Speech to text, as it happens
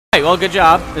Alright, well, good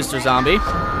job, Mr. Zombie.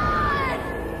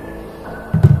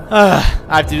 I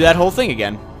have to do that whole thing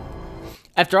again.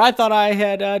 After I thought I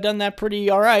had done that pretty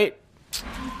alright.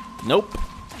 Nope.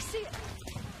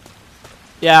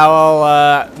 Yeah,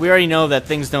 well, we already know that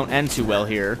things don't end too well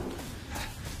here.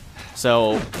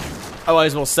 So, I might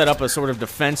as well set up a sort of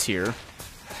defense here.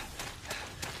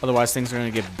 Otherwise, things are going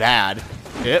to get bad.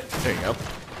 Yep, there you go.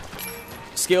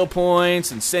 Skill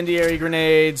points, incendiary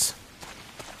grenades.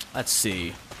 Let's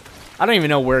see. I don't even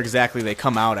know where exactly they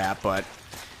come out at, but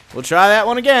we'll try that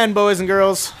one again, boys and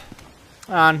girls.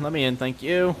 Come on, let me in, thank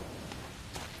you.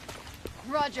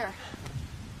 Roger.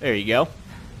 There you go.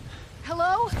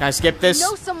 Hello? Can I skip this? I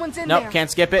know someone's in there. Nope, can't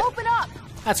skip it. Open up.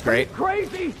 That's great.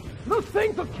 Crazy! Those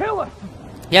things will kill us!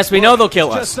 Yes, we know they'll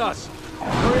kill us. Just us.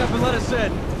 Hurry up and let us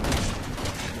in.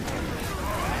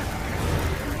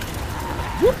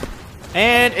 Whoop.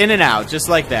 And in and out, just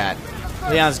like that.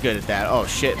 Leon's good at that. Oh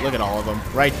shit, look at all of them.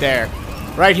 Right there.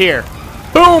 Right here.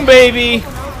 Boom, baby!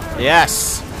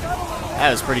 Yes.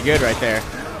 That was pretty good right there.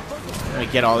 Let me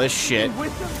get all this shit.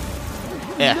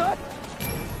 Yeah.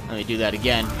 Let me do that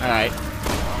again. Alright.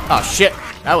 Oh shit.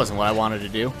 That wasn't what I wanted to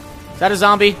do. Is that a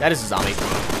zombie? That is a zombie.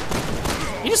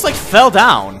 He just like fell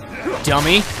down.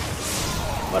 Dummy.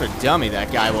 What a dummy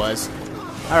that guy was.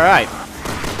 Alright.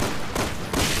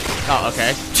 Oh,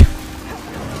 okay.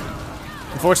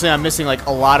 Unfortunately, I'm missing like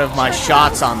a lot of my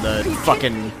shots on the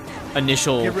fucking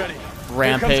initial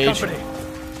rampage.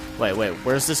 Wait,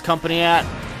 where's this company at?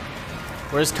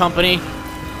 Where's company?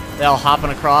 They all hopping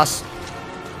across.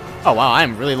 Oh wow,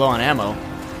 I'm really low on ammo.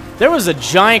 There was a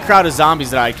giant crowd of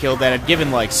zombies that I killed that had given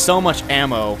like so much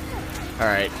ammo.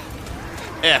 Alright.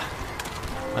 Yeah.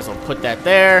 Might as well put that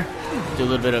there. Do a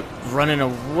little bit of running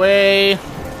away.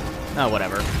 Oh,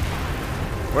 whatever.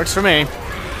 Works for me.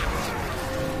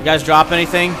 You guys drop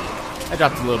anything? I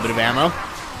dropped a little bit of ammo.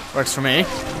 Works for me.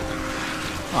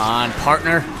 Come on,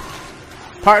 partner.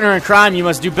 Partner in crime, you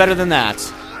must do better than that.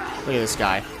 Look at this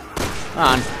guy. Come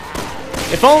on.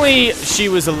 If only she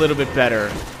was a little bit better.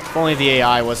 If only the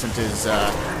AI wasn't as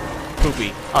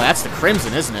poopy. Oh, that's the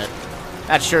Crimson, isn't it?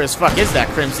 That sure as fuck is that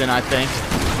Crimson, I think.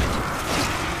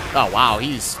 Oh, wow,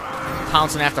 he's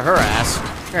pouncing after her ass.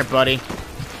 Come here, buddy.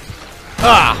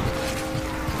 Ah!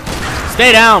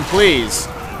 Stay down, please.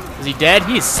 Is he dead?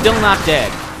 He is still not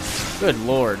dead. Good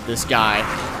lord, this guy.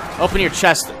 Open your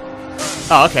chest.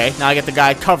 Oh, okay. Now I get the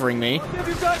guy covering me.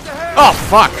 Oh,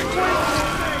 fuck.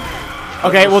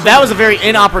 Okay, well, that was a very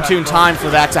inopportune time for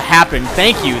that to happen.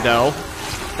 Thank you, though.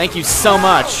 Thank you so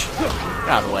much. Get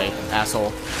out of the way,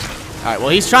 asshole. Alright, well,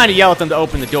 he's trying to yell at them to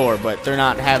open the door, but they're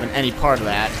not having any part of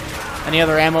that. Any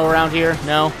other ammo around here?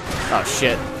 No? Oh,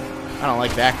 shit. I don't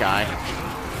like that guy.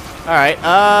 Alright,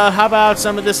 how about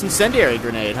some of this incendiary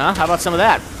grenade, huh? How about some of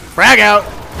that? Frag out!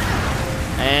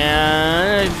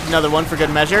 And another one for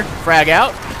good measure. Frag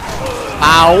out.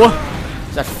 Ow!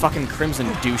 Is that fucking Crimson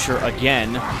doucher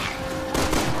again.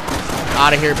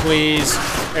 Out of here, please.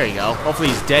 There you go. Hopefully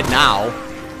he's dead now.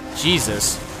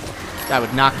 Jesus. That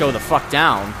would not go the fuck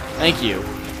down. Thank you.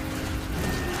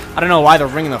 I don't know why they're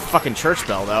ringing the fucking church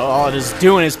bell, though. All it is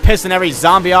doing is pissing every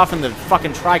zombie off in the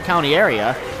fucking Tri-County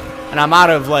area. And I'm out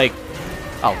of, like...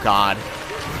 Oh, God.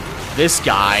 This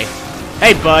guy.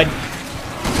 Hey, bud.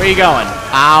 Where you going?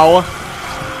 Ow.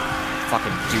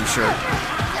 Fucking doucher.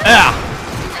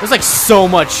 Ah! There's, like, so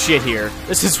much shit here.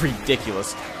 This is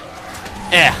ridiculous.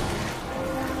 Eh.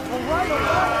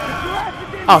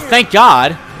 Oh, thank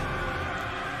God.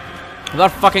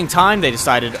 Without fucking time, they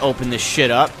decided to open this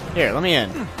shit up. Here, let me in.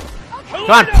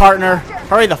 Come on, partner.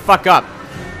 Hurry the fuck up.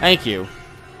 Thank you.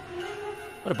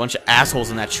 What a bunch of assholes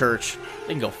in that church.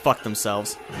 They can go fuck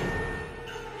themselves.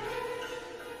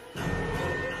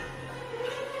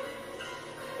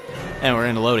 And we're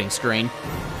in a loading screen.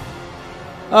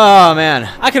 Oh, man.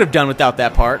 I could have done without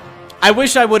that part. I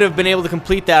wish I would have been able to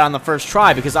complete that on the first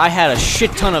try because I had a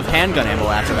shit ton of handgun ammo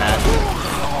after that.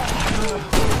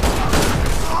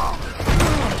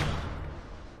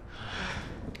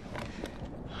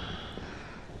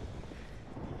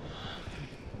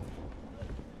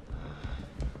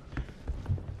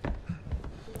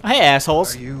 Hey,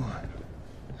 assholes. Are you...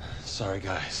 Sorry,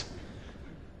 guys.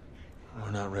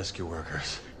 We're not rescue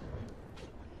workers.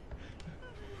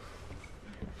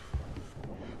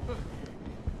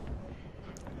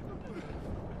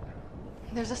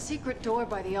 There's a secret door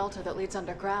by the altar that leads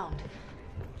underground.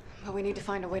 But we need to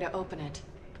find a way to open it.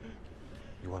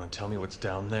 You want to tell me what's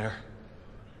down there?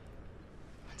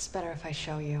 It's better if I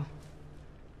show you.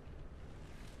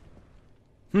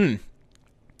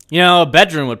 You know, a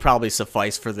bedroom would probably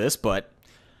suffice for this, but...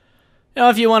 You know,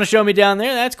 if you want to show me down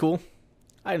there, that's cool.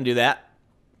 I can do that.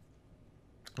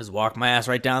 Just walk my ass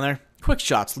right down there. Quick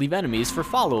shots leave enemies for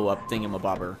follow-up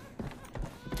thingamabobber.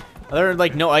 Are there,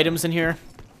 like, no items in here?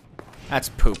 That's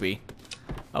poopy.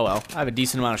 Oh well, I have a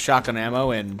decent amount of shotgun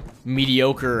ammo and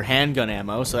mediocre handgun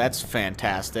ammo, so that's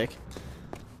fantastic.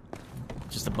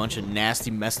 Just a bunch of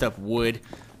nasty, messed up wood.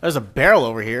 There's a barrel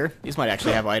over here. These might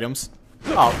actually have items.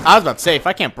 Oh, I was about to say, if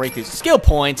I can't break these. Skill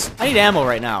points! I need ammo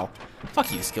right now.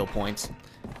 Fuck you, skill points.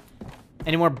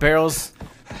 Any more barrels?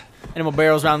 Any more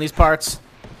barrels around these parts?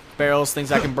 Barrels,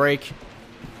 things I can break.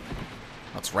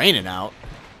 Oh, it's raining out.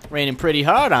 Raining pretty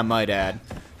hard, I might add.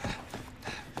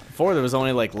 Before there was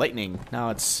only like lightning. Now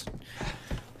it's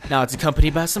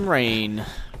accompanied by some rain.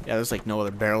 Yeah, there's like no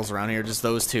other barrels around here, just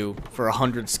those two for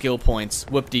 100 skill points.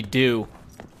 Whoop-de-doo.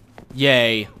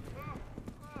 Yay.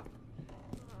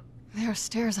 There are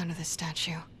stairs under this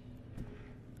statue.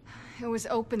 It was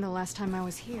open the last time I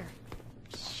was here.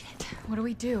 Shit, what do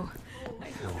we do?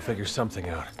 We'll figure something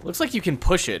out. Looks like you can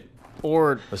push it,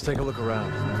 or... Let's take a look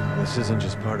around. This isn't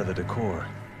just part of the decor.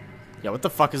 Yeah, what the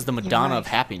fuck is the Madonna right. of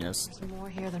Happiness? There's more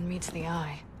here than meets the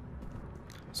eye.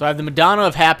 So I have the Madonna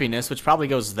of Happiness, which probably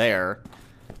goes there.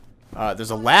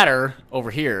 There's a ladder over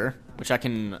here, which I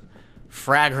can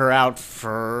frag her out.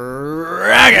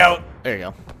 Frag out! There you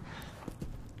go.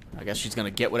 I guess she's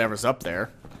gonna get whatever's up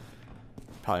there.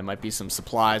 Probably might be some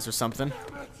supplies or something.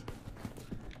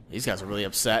 These guys are really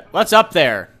upset. What's up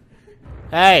there?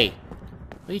 Hey!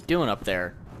 What are you doing up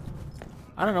there?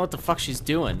 I don't know what the fuck she's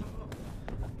doing.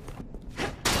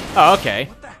 Oh, okay.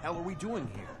 What the hell are we doing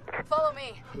here? Follow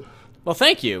me. Well,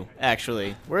 thank you,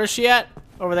 actually. Where is she at?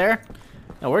 Over there?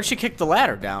 Now, where'd she kick the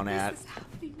ladder down at?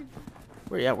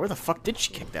 Where the fuck did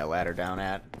she kick that ladder down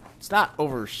at? It's not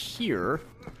over here.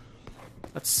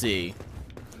 Let's see.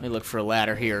 Let me look for a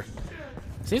ladder here.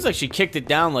 Seems like she kicked it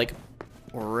down, like,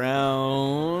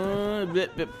 around...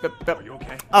 Are you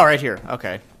okay? Oh, right here.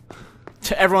 Okay.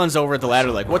 Everyone's over at the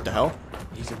ladder like, what the hell?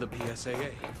 He's in the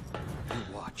PSAA.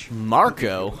 You watch.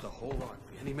 Marco? The whole army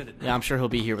any minute now. Yeah, I'm sure he'll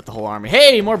be here with the whole army.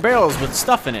 Hey, more barrels with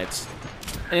stuff in it.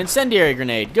 An incendiary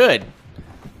grenade. Good.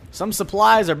 Some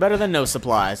supplies are better than no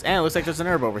supplies. And it looks like there's an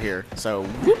herb over here. So,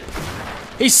 whoop.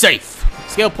 He's safe.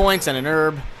 Skill points and an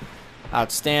herb.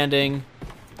 Outstanding.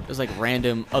 There's like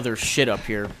random other shit up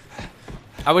here.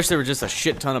 I wish there were just a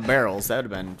shit ton of barrels. That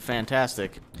would have been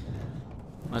fantastic.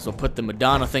 Might as well put the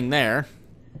Madonna thing there.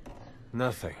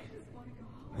 Nothing.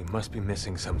 We must be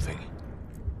missing something.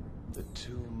 The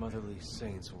two motherly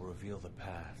saints will reveal the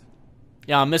path.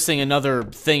 Yeah, I'm missing another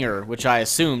thinger, which I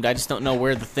assumed. I just don't know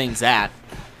where the thing's at.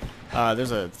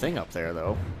 There's a thing up there,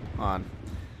 though. On.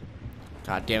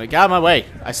 God damn it. Get out of my way.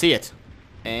 I see it.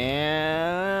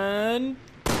 And...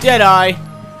 Deadeye.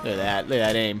 Look at that. Look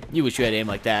at that aim. You wish you had aim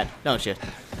like that, don't you?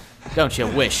 Don't you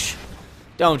wish?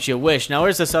 Don't you wish? Now,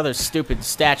 where's this other stupid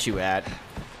statue at?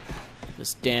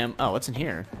 This damn... Oh, what's in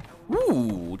here?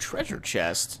 Ooh, treasure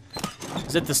chest.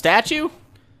 Is it the statue?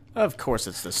 Of course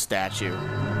it's the statue.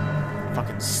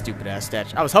 Fucking stupid-ass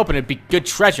statue. I was hoping it'd be good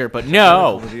treasure, but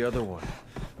no! Over the other one.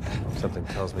 Something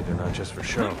tells me they're not just for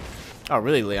show. Oh,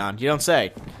 really, Leon? You don't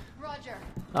say. Roger.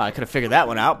 Oh, I could have figured that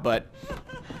one out, but...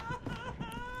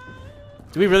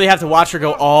 Do we really have to watch her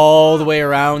go all the way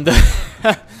around? Look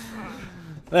at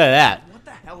that. What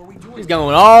the hell are we doing? He's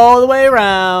going all the way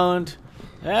around.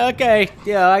 Okay,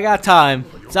 yeah, I got time.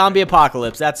 Zombie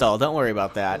apocalypse, that's all. Don't worry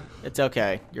about that. It's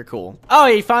okay. You're cool. Oh,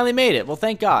 he finally made it. Well,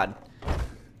 thank God.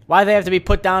 Why they have to be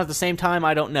put down at the same time,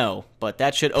 I don't know. But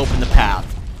that should open the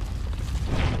path.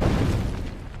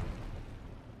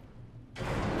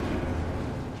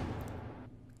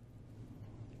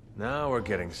 Now we're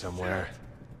getting somewhere.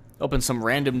 Open some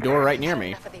random door right near me.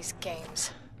 Enough of these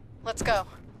games. Let's go.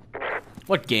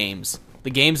 What games?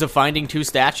 The games of finding two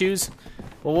statues?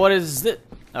 Well, what is it?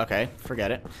 Okay,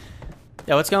 forget it.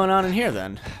 Yeah, what's going on in here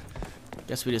then?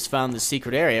 Guess we just found the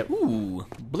secret area. Ooh,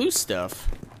 blue stuff.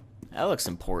 That looks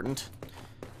important.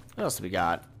 What else do we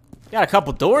got? Got a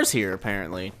couple doors here,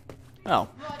 apparently. Oh.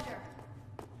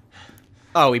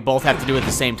 Oh, we both have to do it at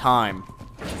the same time.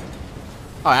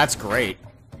 Oh, that's great.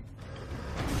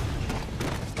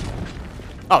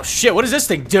 Oh, shit, what is this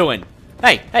thing doing?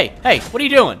 Hey, hey, hey, what are you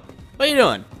doing? What are you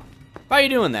doing? Why are you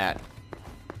doing that?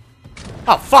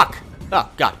 Oh, fuck! Oh,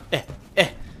 God.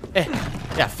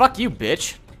 Yeah, fuck you,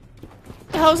 bitch.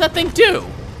 What the hell does that thing do?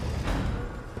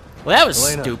 Well, that was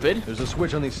Elena, stupid. There's a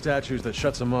switch on these statues that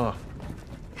shuts them off.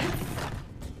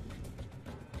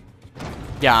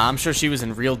 Yeah, I'm sure she was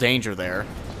in real danger there.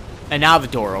 And now the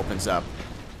door opens up.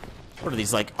 What are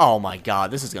these like? Oh my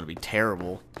God, this is gonna be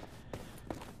terrible.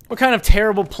 What kind of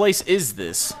terrible place is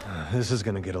this? This is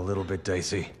gonna get a little bit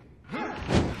dicey.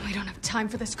 We don't have time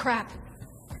for this crap.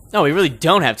 No, we really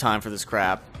don't have time for this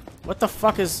crap. What the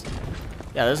fuck is...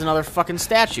 Yeah, there's another fucking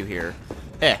statue here.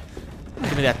 Eh.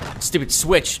 Give me that stupid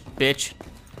switch, bitch.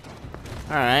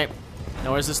 Alright.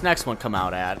 Now where's this next one come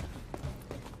out at?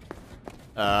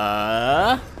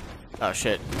 Oh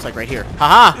shit. It's like right here.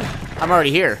 Haha! I'm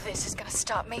already here. This is gonna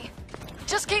stop me.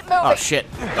 Just keep moving. Oh shit.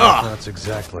 Ugh. That's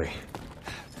exactly.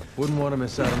 Wouldn't want to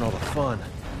miss out on all the fun.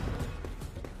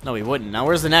 No, we wouldn't. Now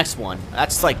where's the next one?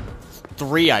 That's like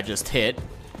 3 I just hit.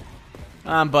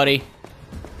 Buddy.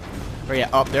 Where you at?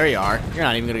 Oh, there you are. You're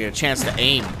not even gonna get a chance to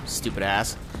aim, stupid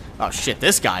ass. Oh shit,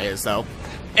 this guy is though.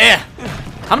 Eh!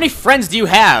 How many friends do you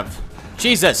have?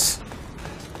 Jesus.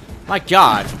 My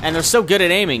god. And they're so good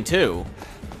at aiming too.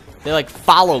 They like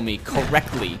follow me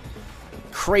correctly.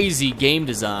 Crazy game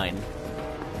design.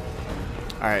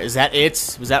 Alright, is that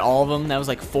it? Was that all of them? That was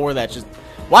like 4 that just...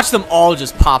 Watch them all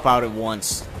just pop out at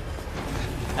once.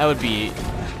 That would be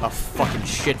a fucking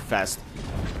shit fest.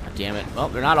 God damn it. Well,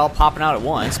 they're not all popping out at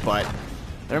once, but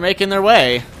they're making their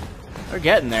way. They're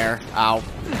getting there. Ow.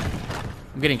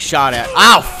 I'm getting shot at.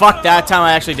 Ow, fuck, that time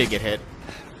I actually did get hit.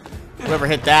 Whoever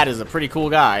hit that is a pretty cool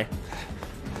guy.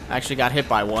 I actually got hit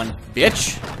by one.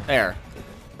 Bitch. There.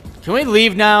 Can we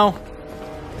leave now?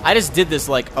 I just did this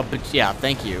like a bit. Yeah,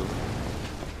 thank you.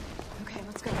 Okay,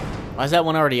 let's go. Why is that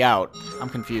one already out? I'm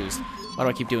confused. Why do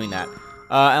I keep doing that?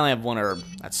 I only have 1 herb.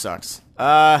 That sucks.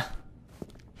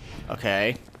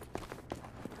 Okay.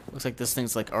 Looks like this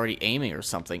thing's like already aiming or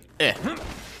something. Eh.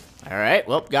 Alright,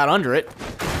 well, got under it.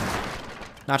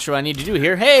 Not sure what I need to do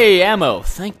here. Hey, ammo!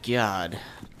 Thank God.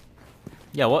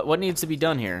 Yeah, what needs to be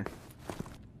done here?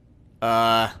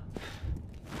 Oh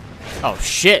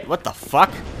shit, what the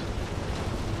fuck?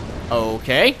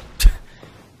 Okay.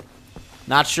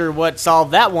 Not sure what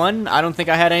solved that one. I don't think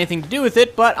I had anything to do with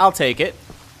it, but I'll take it.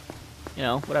 You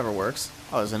know, whatever works.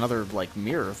 Oh, there's another, like,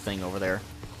 mirror thing over there.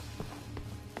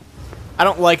 I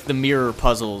don't like the mirror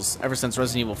puzzles ever since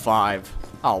Resident Evil 5.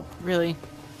 Oh, really?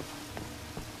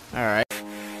 Alright.